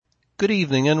Good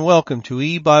evening and welcome to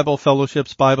E-Bible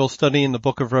Fellowship's Bible study in the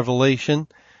book of Revelation.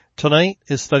 Tonight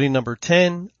is study number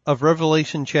 10 of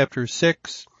Revelation chapter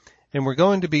 6, and we're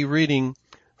going to be reading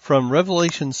from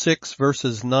Revelation 6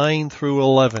 verses 9 through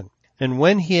 11. And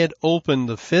when he had opened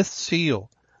the fifth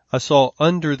seal, I saw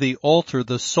under the altar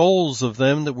the souls of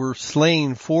them that were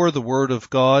slain for the word of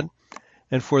God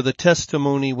and for the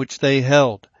testimony which they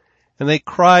held. And they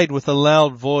cried with a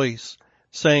loud voice,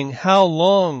 saying, How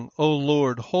long, O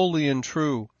Lord, holy and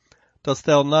true, dost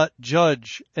thou not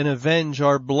judge and avenge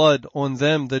our blood on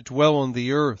them that dwell on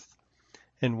the earth?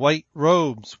 And white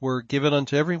robes were given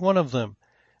unto every one of them,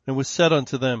 and it was said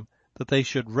unto them that they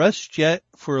should rest yet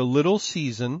for a little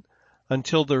season,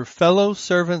 until their fellow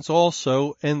servants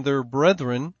also and their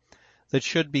brethren that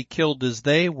should be killed as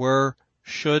they were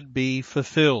should be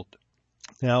fulfilled.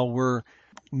 Now we're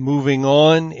moving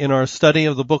on in our study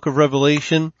of the book of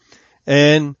Revelation,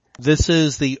 and this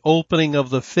is the opening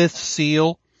of the fifth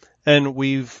seal, and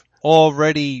we've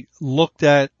already looked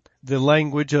at the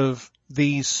language of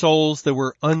these souls that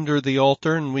were under the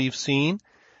altar, and we've seen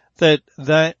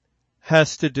that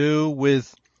has to do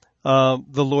with the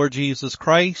Lord Jesus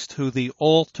Christ, who the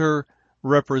altar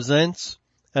represents,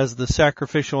 as the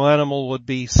sacrificial animal would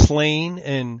be slain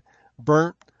and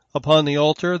burnt upon the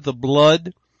altar. The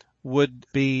blood would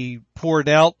be poured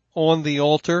out on the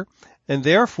altar. And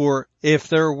therefore, if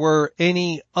there were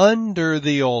any under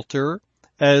the altar,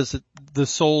 as the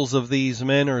souls of these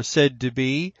men are said to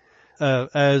be,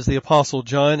 as the Apostle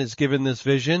John is given this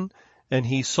vision, and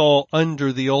he saw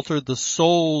under the altar the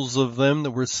souls of them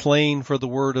that were slain for the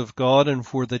word of God and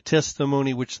for the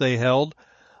testimony which they held.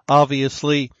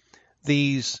 Obviously,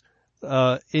 these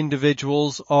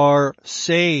individuals are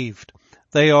saved.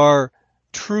 They are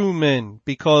true men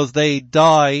because they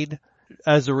died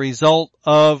as a result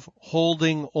of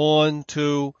holding on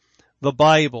to the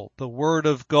Bible, the Word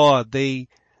of God. They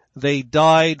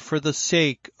died for the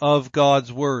sake of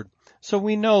God's Word. So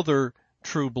we know they're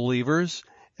true believers,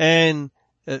 and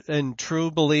true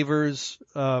believers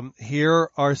here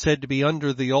are said to be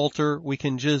under the altar. We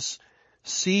can just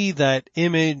see that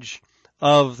image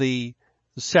of the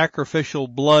sacrificial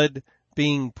blood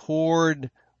being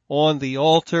poured on the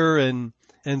altar and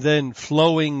then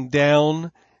flowing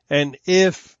down. And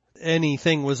if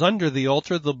anything was under the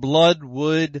altar, the blood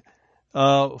would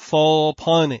fall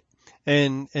upon it.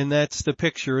 And that's the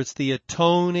picture. It's the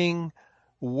atoning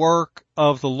work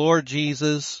of the Lord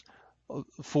Jesus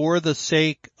for the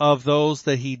sake of those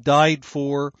that he died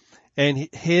for. And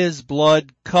his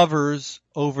blood covers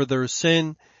over their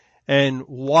sin and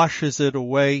washes it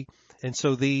away. And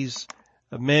so these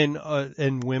men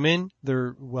and women,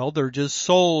 they're just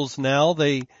souls now.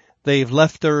 They've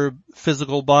left their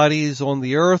physical bodies on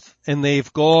the earth and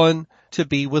they've gone to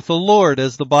be with the Lord.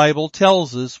 As the Bible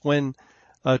tells us, when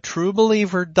a true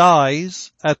believer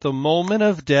dies at the moment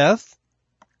of death,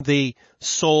 the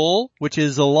soul, which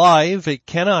is alive, it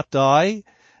cannot die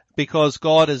because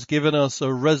God has given us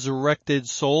a resurrected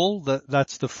soul.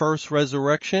 That's the first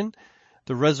resurrection,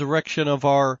 the resurrection of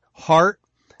our heart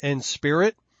and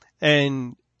spirit.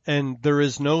 And there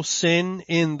is no sin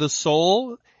in the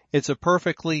soul. It's a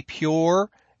perfectly pure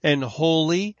and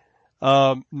holy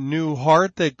new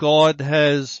heart that God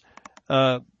has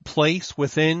placed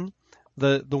within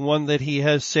the one that he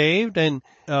has saved. And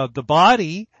the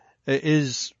body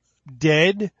is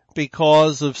dead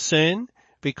because of sin,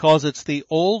 because it's the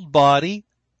old body,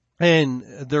 and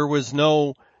there was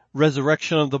no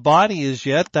resurrection of the body as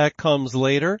yet. That comes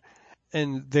later.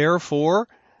 And therefore,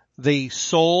 the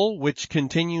soul which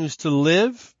continues to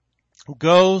live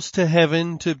goes to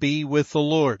heaven to be with the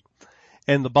Lord,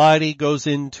 and the body goes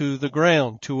into the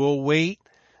ground to await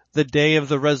the day of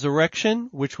the resurrection,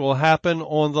 which will happen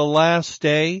on the last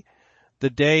day, the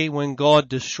day when God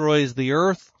destroys the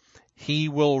earth. He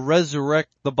will resurrect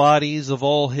the bodies of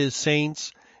all his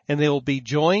saints, and they will be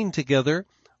joined together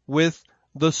with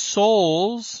the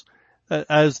souls,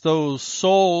 as those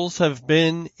souls have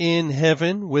been in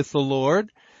heaven with the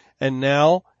Lord. And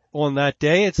now, on that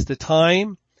day, it's the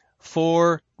time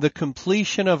for the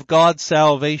completion of God's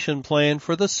salvation plan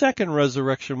for the second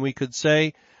resurrection, we could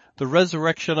say, the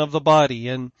resurrection of the body.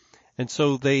 And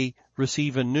so they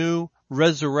receive a new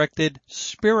resurrected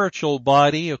spiritual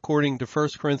body, according to 1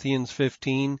 Corinthians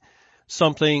 15,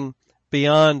 something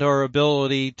beyond our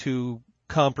ability to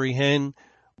comprehend.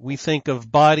 We think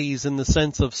of bodies in the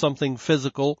sense of something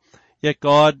physical, yet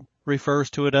God refers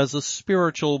to it as a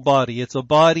spiritual body. It's a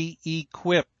body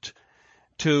equipped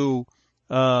to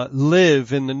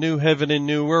live in the new heaven and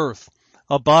new earth,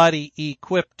 a body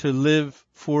equipped to live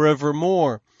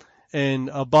forevermore, and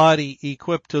a body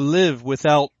equipped to live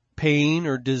without pain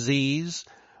or disease,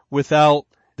 without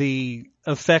the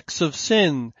effects of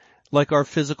sin, like our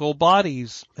physical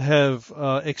bodies have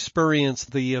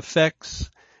experienced the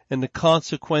effects and the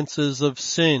consequences of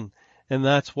sin. And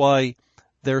that's why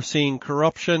they're seeing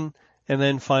corruption and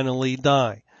then finally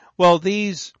die. Well,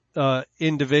 these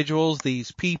individuals,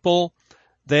 these people,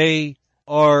 they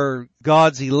are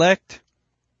God's elect.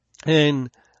 And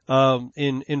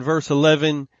in verse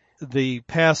 11, the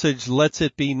passage lets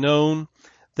it be known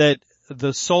that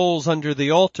the souls under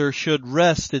the altar should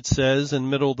rest, it says in the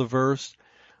middle of the verse,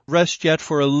 rest yet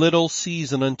for a little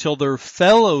season until their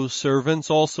fellow servants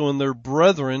also and their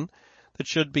brethren that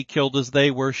should be killed as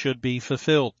they were should be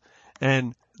fulfilled.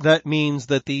 And that means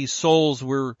that these souls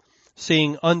we're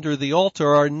seeing under the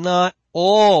altar are not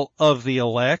all of the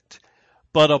elect,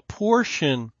 but a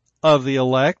portion of the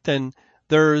elect, and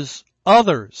there's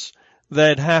others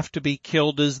that have to be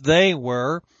killed as they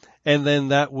were, and then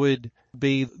that would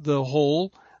be the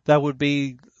whole, that would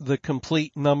be the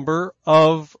complete number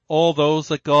of all those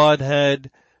that God had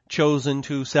chosen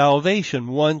to salvation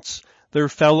once their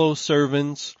fellow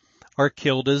servants are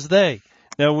killed as they.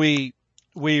 Now we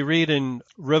read in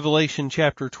Revelation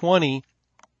chapter 20,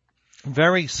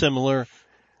 very similar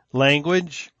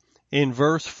language in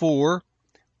verse 4,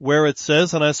 where it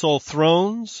says, and I saw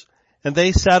thrones, and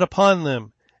they sat upon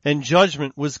them, and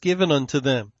judgment was given unto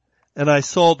them. And I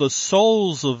saw the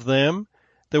souls of them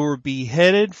that were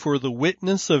beheaded for the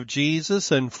witness of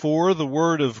Jesus and for the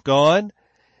word of God,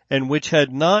 and which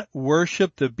had not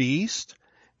worshipped the beast,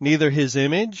 neither his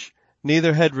image,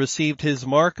 neither had received his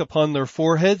mark upon their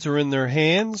foreheads or in their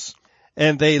hands,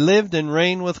 and they lived and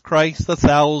reigned with Christ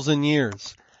 1,000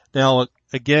 years. Now,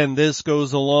 again, this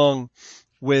goes along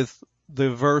with the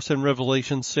verse in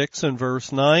Revelation 6 and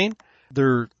verse 9.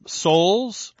 Their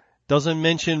souls, doesn't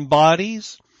mention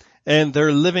bodies, and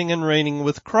they're living and reigning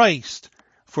with Christ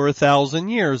for 1,000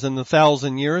 years. And the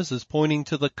 1,000 years is pointing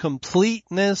to the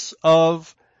completeness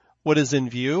of what is in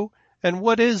view. And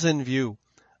what is in view?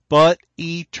 But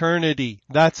eternity.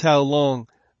 That's how long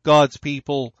God's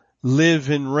people live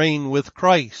and reign with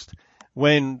Christ.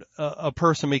 When a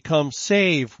person becomes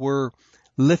saved, we're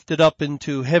lifted up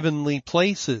into heavenly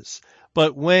places.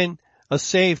 But when a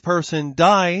saved person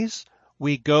dies,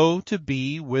 we go to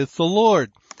be with the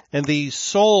Lord. And these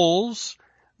souls,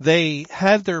 they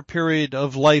had their period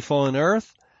of life on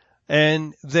earth,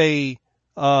 and they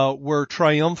were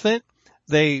triumphant.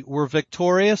 They were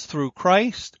victorious through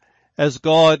Christ as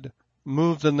God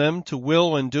moved in them to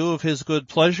will and do of his good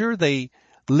pleasure. They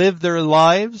lived their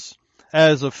lives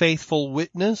as a faithful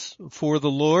witness for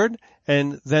the Lord,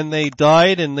 and then they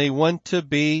died and they went to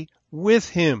be with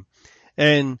him.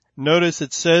 And notice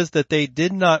it says that they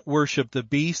did not worship the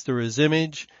beast or his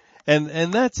image,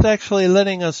 and that's actually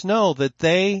letting us know that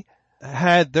they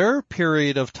had their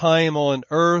period of time on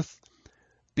earth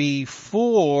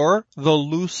before the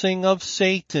loosing of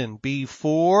Satan,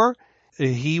 before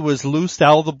he was loosed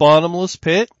out of the bottomless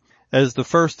pit, as the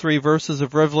first 3 verses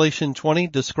of Revelation 20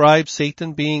 describe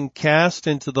Satan being cast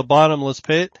into the bottomless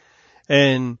pit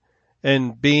and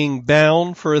being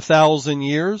bound for 1,000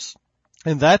 years.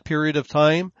 And that period of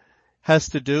time has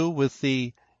to do with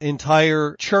the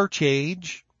entire church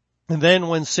age. And then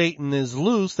when Satan is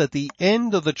loosed at the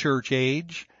end of the church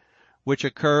age, which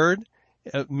occurred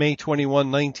May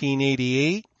 21,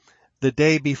 1988, the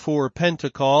day before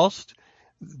Pentecost,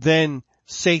 then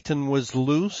Satan was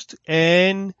loosed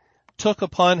and took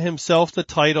upon himself the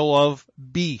title of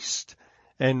beast.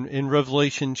 And in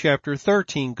Revelation chapter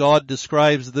 13, God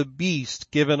describes the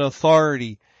beast given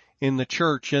authority in the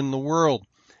church and the world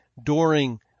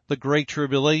during the Great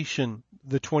Tribulation,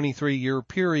 the 23-year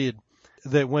period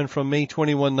that went from May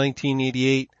 21,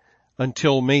 1988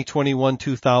 until May 21,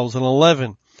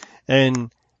 2011.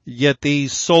 And yet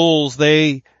these souls,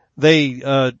 they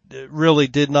really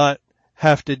did not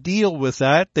have to deal with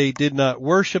that. They did not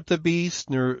worship the beast,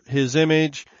 nor his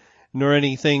image, nor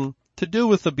anything to do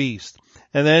with the beast.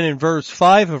 And then in verse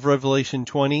 5 of Revelation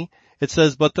 20, it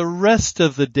says, but the rest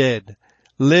of the dead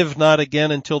live not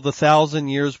again until the 1,000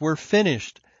 years were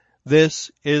finished.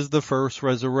 This is the first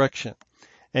resurrection.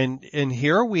 And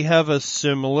here we have a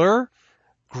similar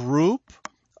group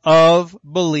of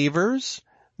believers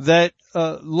that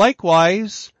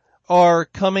likewise are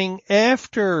coming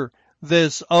after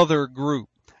this other group.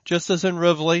 Just as in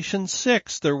Revelation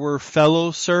 6, there were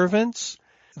fellow servants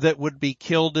that would be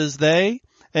killed as they,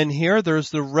 and here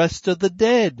there's the rest of the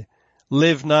dead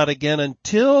live not again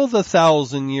until the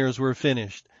 1,000 years were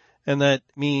finished. And that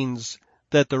means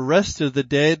that the rest of the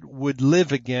dead would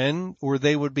live again, or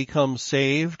they would become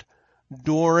saved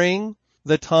during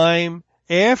the time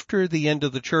after the end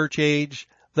of the church age,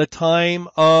 the time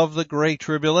of the Great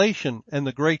Tribulation. And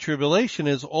the Great Tribulation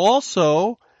is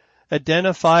also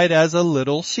identified as a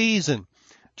little season,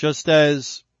 just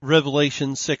as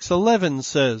Revelation 6:11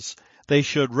 says, they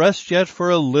should rest yet for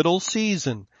a little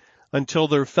season, until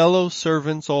their fellow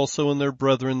servants also and their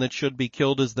brethren that should be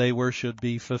killed as they were should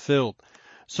be fulfilled.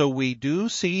 So we do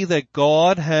see that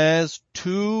God has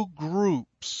two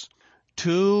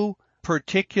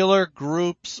particular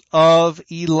groups of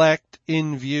elect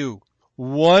in view.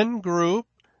 One group,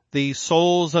 the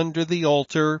souls under the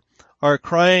altar, are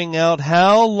crying out,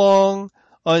 how long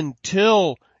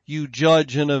until you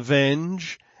judge and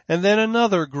avenge? And then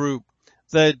another group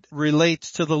that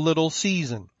relates to the little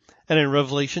season. And in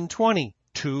Revelation 20,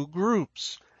 two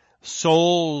groups.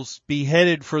 Souls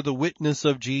beheaded for the witness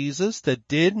of Jesus that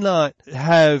did not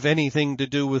have anything to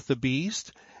do with the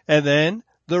beast. And then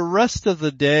the rest of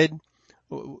the dead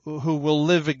who will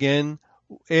live again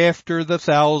after the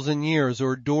 1,000 years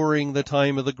or during the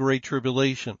time of the Great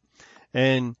Tribulation.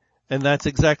 And that's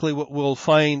exactly what we'll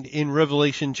find in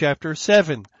Revelation chapter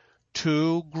 7.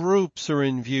 Two groups are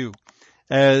in view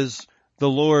as the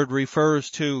Lord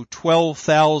refers to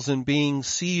 12,000 being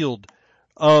sealed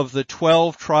of the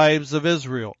 12 tribes of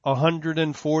Israel,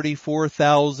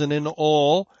 144,000 in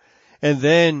all. And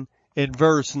then in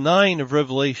verse 9 of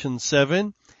Revelation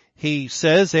 7, he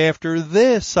says, after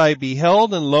this I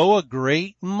beheld, and lo, a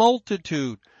great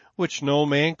multitude, which no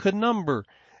man could number.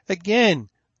 Again,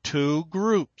 two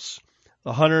groups.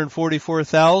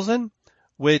 144,000,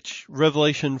 which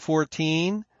Revelation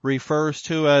 14 refers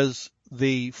to as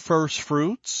the first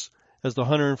fruits, as the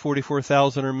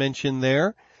 144,000 are mentioned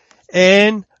there,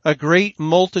 and a great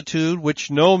multitude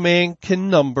which no man can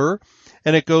number.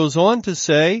 And it goes on to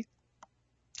say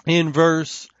in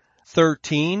verse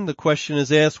 13, the question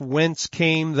is asked, whence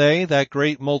came they, that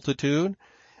great multitude?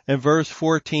 And verse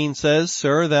 14 says,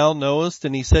 Sir, thou knowest.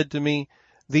 And he said to me,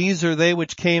 these are they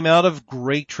which came out of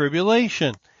great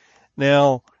tribulation.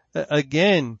 Now,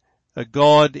 again,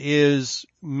 God is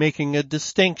making a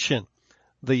distinction.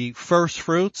 The first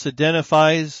fruits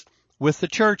identifies with the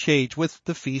church age, with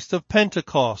the Feast of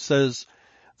Pentecost, as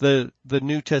the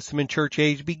New Testament church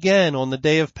age began on the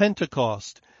day of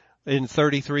Pentecost in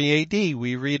 33 AD.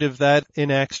 We read of that in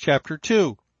Acts chapter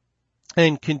 2,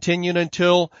 and continued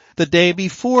until the day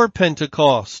before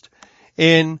Pentecost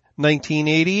in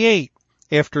 1988,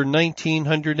 after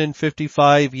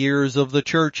 1955 years of the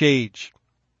church age.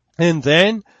 And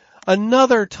then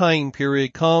another time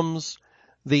period comes,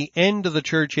 the end of the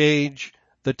church age,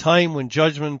 the time when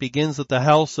judgment begins at the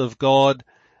house of God,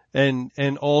 and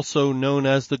also known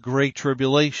as the Great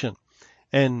Tribulation.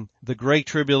 And the Great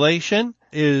Tribulation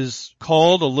is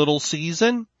called a little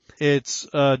season. It's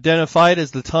identified as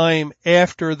the time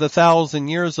after the 1,000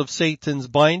 years of Satan's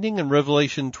binding in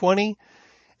Revelation 20,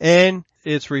 and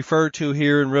it's referred to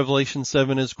here in Revelation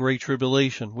 7 as Great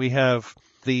Tribulation. We have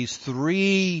these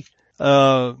three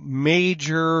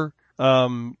major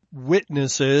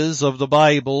witnesses of the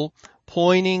Bible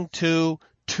pointing to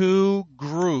two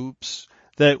groups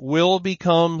that will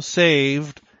become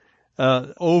saved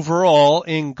overall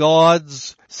in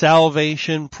God's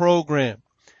salvation program.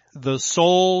 The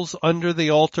souls under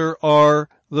the altar are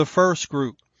the first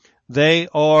group. They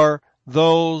are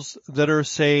those that are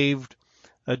saved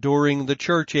during the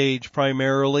church age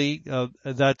primarily.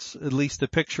 That's at least the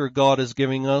picture God is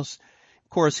giving us. Of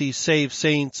course, He saved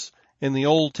saints in the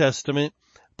Old Testament,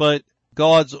 but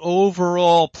God's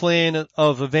overall plan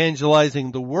of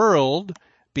evangelizing the world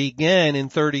began in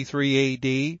 33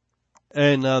 AD,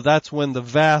 and that's when the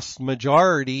vast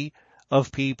majority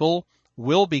of people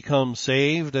will become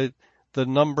saved. The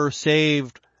number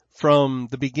saved from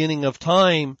the beginning of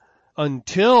time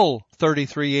until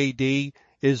 33 AD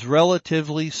is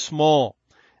relatively small.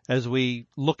 As we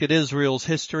look at Israel's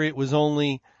history, it was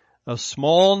only a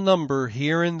small number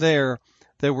here and there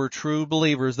that were true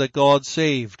believers that God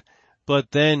saved.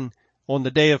 But then on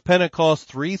the day of Pentecost,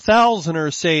 3,000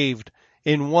 are saved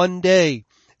in one day.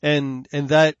 And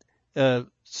that,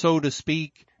 so to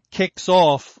speak, kicks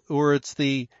off, or it's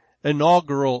the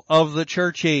inaugural of the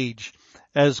church age,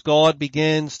 as God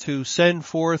begins to send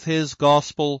forth His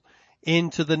gospel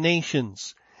into the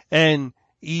nations. And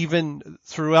even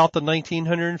throughout the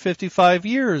 1955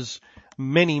 years,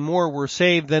 many more were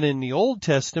saved than in the Old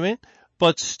Testament,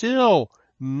 but still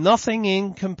nothing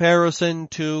in comparison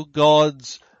to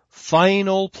God's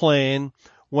final plan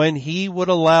when He would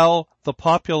allow the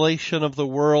population of the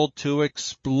world to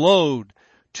explode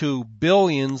to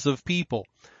billions of people,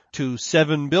 to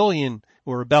 7 billion,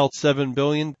 or about 7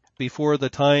 billion before the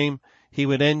time He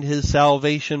would end His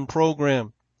salvation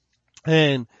program.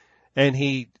 And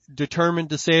He determined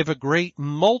to save a great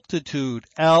multitude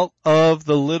out of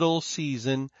the little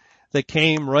season that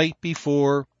came right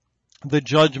before the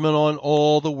judgment on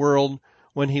all the world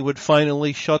when he would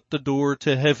finally shut the door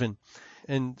to heaven.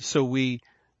 And so we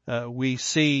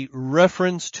see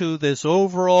reference to this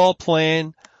overall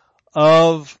plan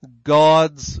of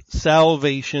God's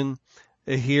salvation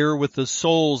here with the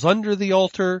souls under the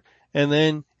altar, and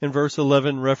then in verse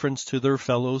 11 reference to their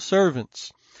fellow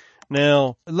servants.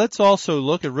 Now, let's also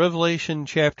look at Revelation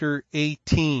chapter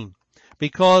 18,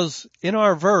 because in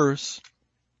our verse,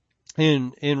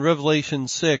 in Revelation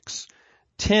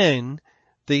 6:10,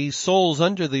 the souls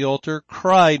under the altar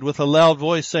cried with a loud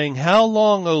voice, saying, "How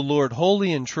long, O Lord,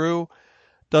 holy and true,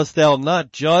 dost thou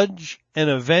not judge and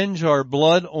avenge our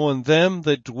blood on them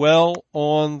that dwell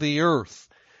on the earth?"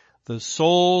 The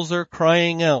souls are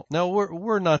crying out. Now,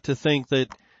 we're not to think that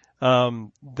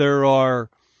there are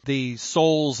the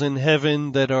souls in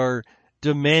heaven that are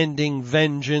demanding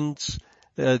vengeance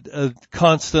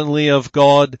constantly of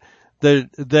God,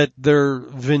 that they're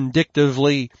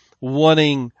vindictively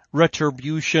wanting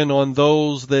retribution on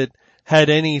those that had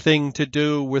anything to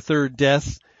do with their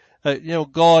death.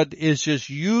 God is just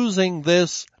using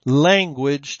this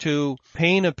language to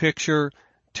paint a picture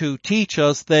to teach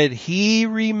us that he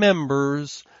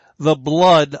remembers the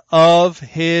blood of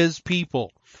his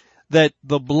people, that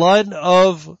the blood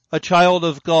of a child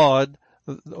of God,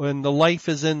 when the life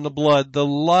is in the blood, the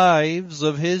lives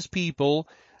of his people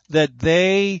that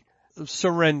they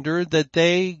surrendered, that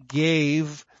they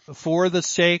gave for the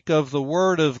sake of the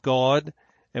word of God,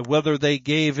 and whether they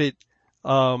gave it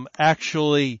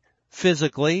actually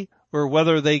physically or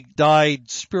whether they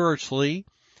died spiritually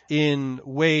in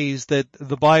ways that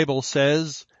the Bible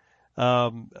says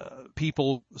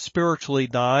people spiritually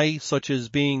die, such as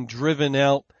being driven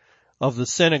out of the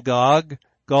synagogue.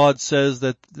 God says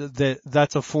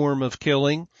that's a form of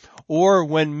killing. Or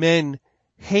when men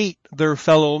hate their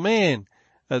fellow man,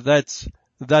 that's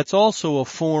also a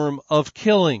form of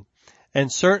killing. And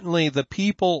certainly the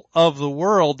people of the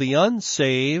world, the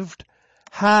unsaved,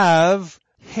 have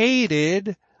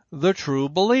hated the true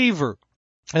believer,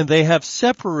 and they have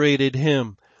separated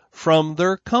him from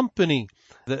their company.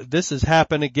 This has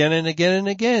happened again and again and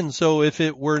again. So if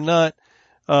it were not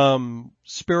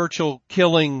spiritual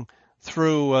killing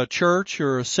through a church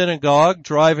or a synagogue,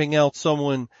 driving out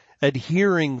someone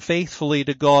adhering faithfully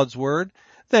to God's word,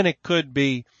 then it could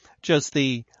be just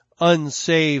the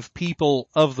unsaved people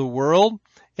of the world,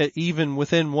 even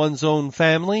within one's own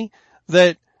family,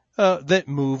 that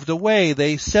moved away.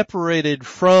 They separated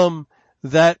from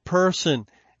that person,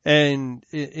 and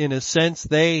in a sense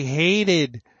they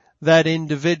hated that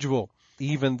individual,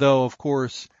 even though of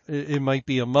course it might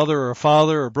be a mother or a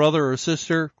father or brother or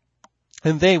sister,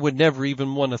 and they would never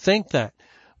even want to think that.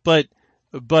 But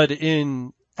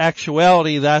in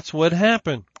actuality, that's what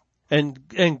happened.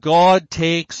 And God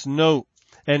takes note,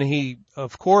 and he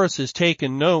of course has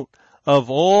taken note of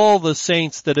all the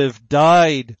saints that have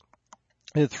died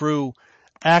through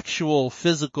actual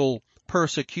physical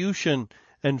persecution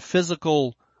and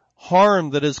physical harm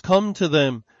that has come to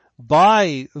them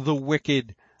by the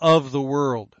wicked of the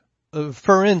world.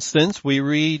 For instance, we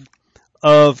read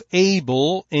of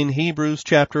Abel in Hebrews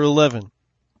chapter 11,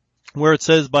 where it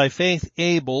says, "By faith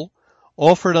Abel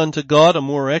offered unto God a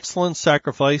more excellent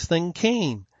sacrifice than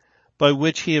Cain, by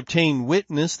which he obtained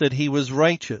witness that he was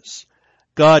righteous,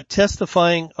 God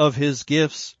testifying of his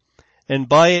gifts, and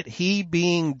by it he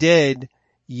being dead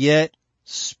yet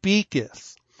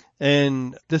speaketh."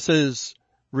 And this is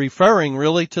referring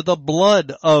really to the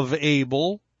blood of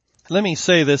Abel. Let me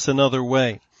say this another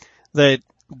way, that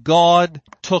God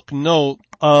took note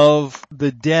of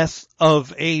the death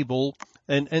of Abel,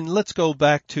 and let's go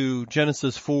back to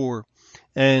Genesis 4,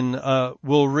 and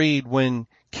we'll read when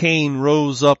Cain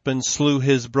rose up and slew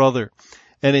his brother.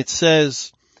 And it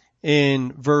says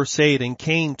in verse 8, "And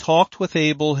Cain talked with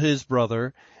Abel his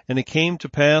brother, and it came to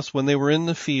pass when they were in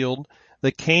the field,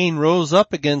 that Cain rose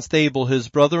up against Abel his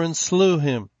brother and slew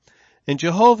him. And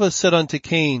Jehovah said unto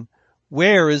Cain,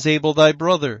 Where is Abel thy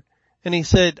brother? And he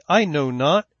said, I know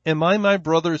not. Am I my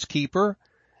brother's keeper?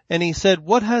 And he said,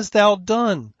 What hast thou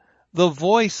done? The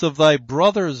voice of thy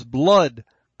brother's blood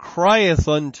crieth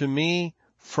unto me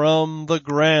from the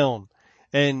ground."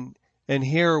 And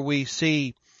here we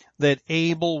see that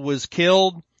Abel was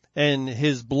killed and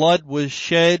his blood was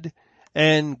shed,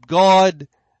 and God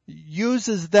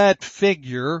uses that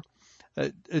figure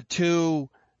to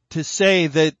say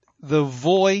that the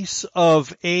voice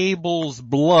of Abel's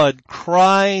blood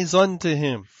cries unto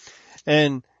him.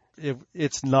 And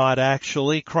it's not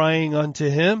actually crying unto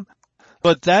him,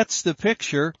 but that's the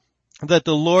picture that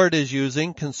the Lord is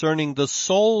using concerning the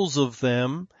souls of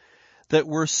them that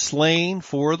were slain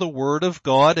for the word of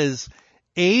God, as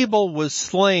Abel was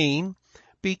slain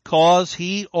because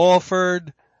he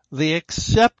offered the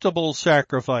acceptable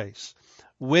sacrifice,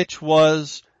 which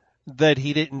was that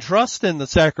he didn't trust in the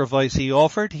sacrifice he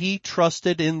offered. He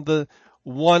trusted in the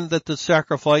one that the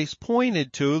sacrifice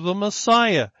pointed to, the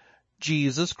Messiah,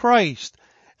 Jesus Christ.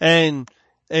 And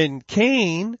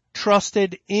Cain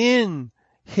trusted in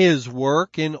his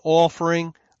work in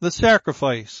offering the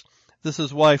sacrifice. This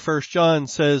is why 1 John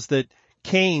says that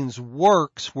Cain's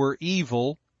works were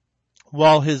evil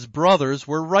while his brothers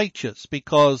were righteous,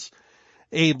 because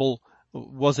Abel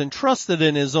wasn't trusted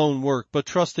in his own work, but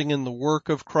trusting in the work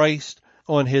of Christ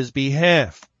on his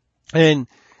behalf. And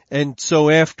so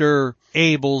after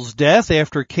Abel's death,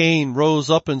 after Cain rose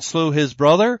up and slew his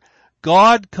brother,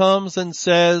 God comes and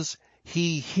says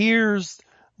he hears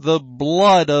the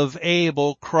blood of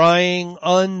Abel crying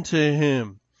unto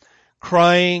him,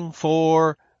 crying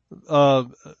for,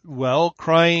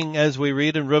 crying as we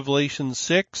read in Revelation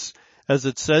 6, as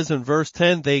it says in verse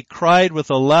 10, they cried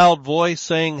with a loud voice,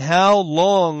 saying, how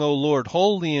long, O Lord,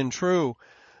 holy and true,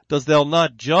 dost thou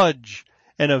not judge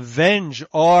and avenge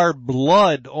our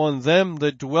blood on them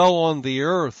that dwell on the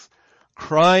earth,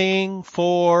 crying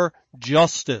for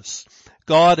justice.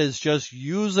 God is just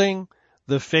using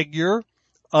the figure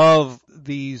of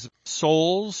these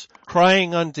souls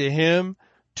crying unto him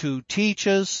to teach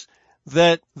us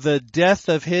that the death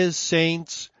of his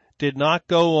saints did not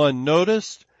go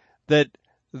unnoticed, that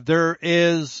there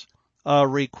is a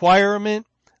requirement.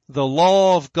 The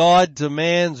law of God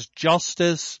demands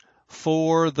justice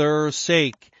for their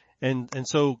sake. And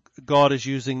so God is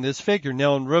using this figure.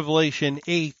 Now in Revelation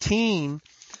 18,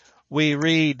 we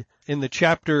read in the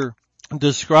chapter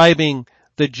describing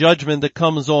the judgment that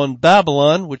comes on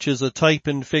Babylon, which is a type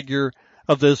and figure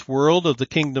of this world, of the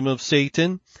kingdom of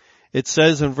Satan. It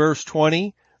says in verse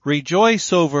 20,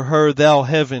 rejoice over her, thou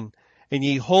heaven, and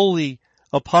ye holy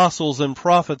apostles and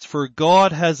prophets, for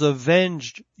God has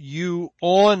avenged you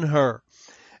on her.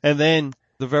 And then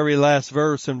the very last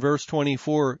verse, in verse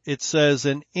 24, it says,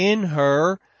 and in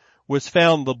her was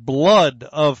found the blood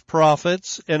of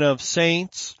prophets and of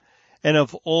saints and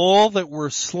of all that were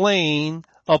slain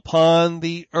upon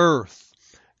the earth.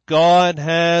 God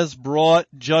has brought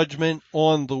judgment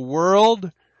on the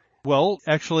world. Well,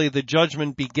 actually the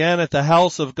judgment began at the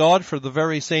house of God for the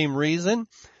very same reason.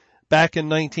 Back in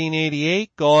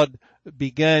 1988, God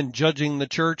began judging the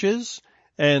churches,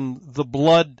 and the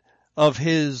blood of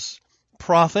his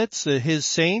prophets, his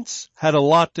saints, had a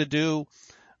lot to do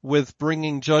with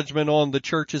bringing judgment on the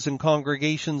churches and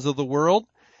congregations of the world.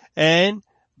 And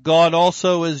God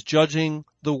also is judging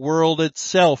the world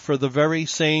itself for the very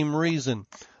same reason,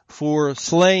 for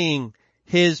slaying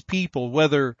his people,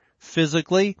 whether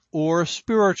physically or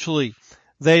spiritually.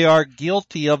 They are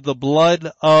guilty of the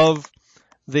blood of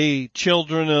the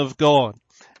children of God.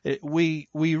 We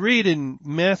read in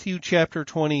Matthew chapter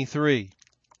 23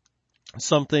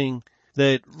 something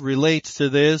that relates to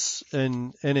this,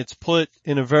 and it's put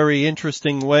in a very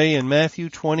interesting way. In Matthew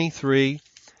 23,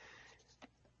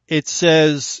 it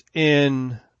says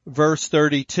in verse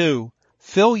 32,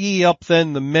 fill ye up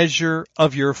then the measure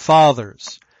of your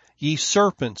fathers, ye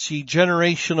serpents, ye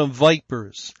generation of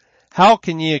vipers. How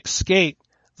can ye escape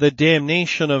the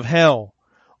damnation of hell?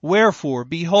 Wherefore,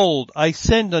 behold, I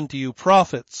send unto you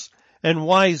prophets, and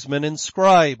wise men, and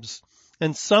scribes,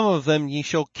 and some of them ye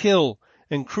shall kill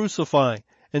and crucify,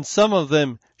 and some of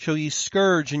them shall ye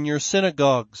scourge in your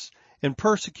synagogues, and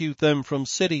persecute them from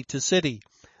city to city,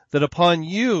 that upon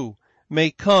you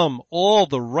may come all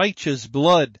the righteous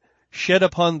blood shed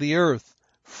upon the earth,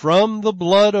 from the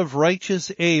blood of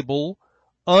righteous Abel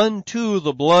unto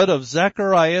the blood of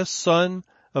Zacharias, son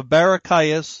of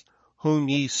Barachias, whom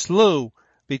ye slew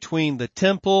between the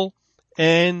temple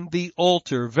and the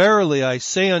altar. Verily I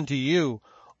say unto you,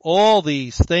 all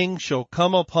these things shall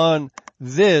come upon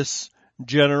this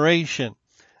generation.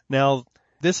 Now,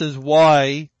 this is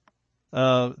why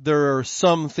there are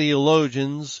some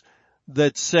theologians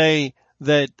that say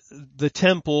that the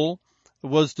temple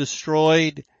was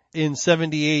destroyed in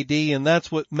 70 AD, and that's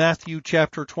what Matthew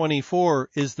chapter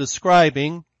 24 is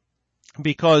describing,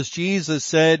 because Jesus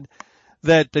said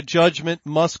that the judgment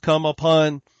must come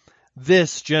upon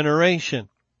this generation.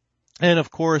 And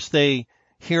of course they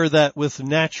hear that with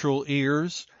natural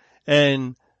ears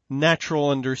and natural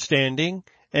understanding,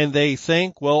 and they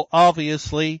think, well,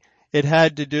 obviously it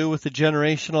had to do with the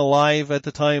generation alive at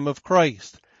the time of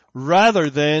Christ, rather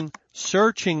than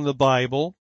searching the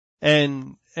Bible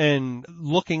and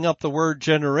looking up the word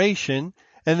generation.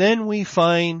 And then we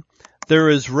find there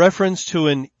is reference to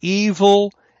an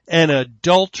evil and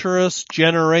adulterous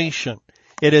generation.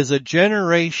 It is a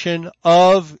generation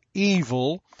of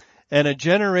evil and a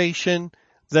generation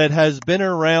that has been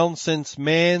around since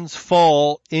man's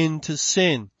fall into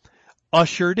sin,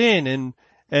 ushered in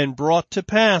and brought to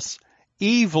pass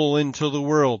evil into the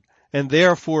world, and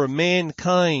therefore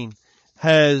mankind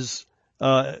has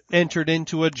entered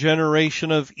into a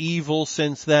generation of evil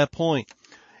since that point.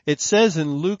 It says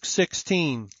in Luke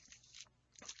 16,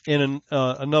 in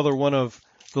another one of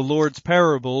the Lord's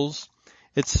parables,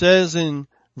 it says in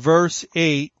verse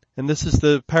 8, and this is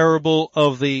the parable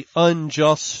of the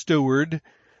unjust steward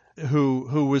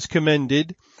who was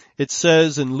commended. It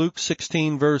says in Luke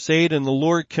 16 verse 8, and the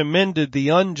Lord commended the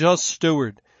unjust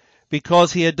steward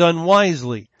because he had done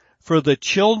wisely. For the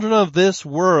children of this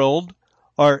world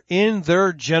are in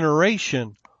their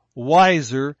generation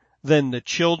wiser than the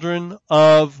children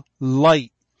of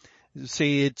light.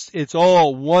 See, it's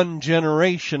all one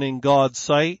generation in God's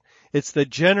sight. It's the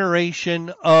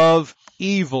generation of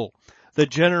evil, the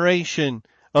generation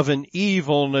of an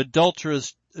evil and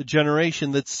adulterous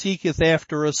generation that seeketh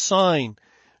after a sign.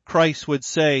 Christ would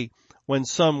say when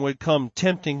some would come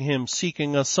tempting him,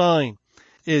 seeking a sign.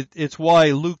 It's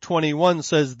why Luke 21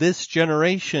 says, this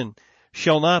generation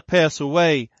shall not pass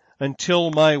away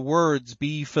until my words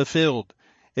be fulfilled.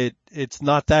 It's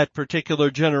not that particular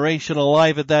generation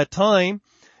alive at that time,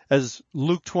 as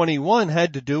Luke 21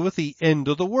 had to do with the end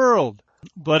of the world.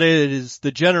 But it is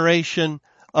the generation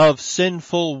of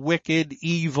sinful, wicked,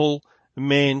 evil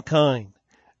mankind.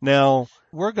 Now,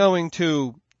 we're going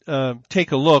to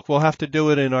take a look, we'll have to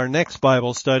do it in our next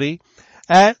Bible study,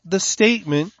 at the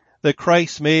statement that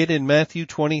Christ made in Matthew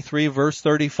 23 verse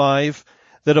 35,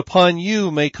 that upon you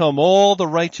may come all the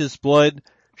righteous blood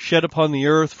shed upon the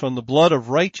earth, from the blood of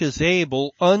righteous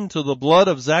Abel unto the blood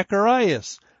of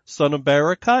Zacharias, son of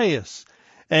Barachias.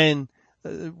 And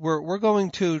we're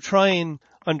going to try and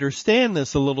understand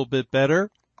this a little bit better.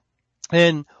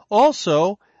 And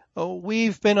also,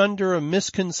 we've been under a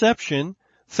misconception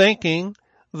thinking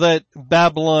that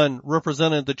Babylon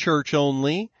represented the church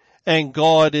only, and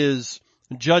God is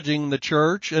judging the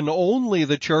church and only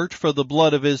the church for the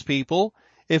blood of his people.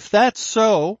 If that's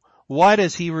so, why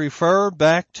does he refer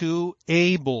back to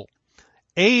Abel?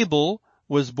 Abel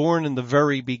was born in the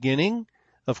very beginning.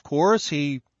 Of course,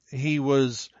 he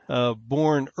was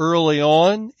born early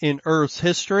on in Earth's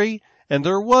history, and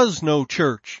there was no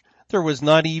church. There was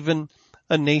not even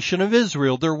a nation of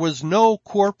Israel. There was no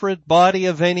corporate body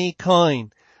of any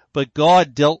kind, but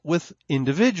God dealt with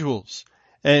individuals.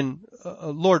 And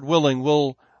Lord willing,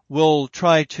 we'll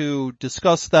try to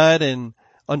discuss that and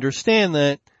understand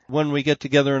that when we get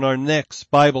together in our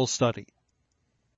next Bible study.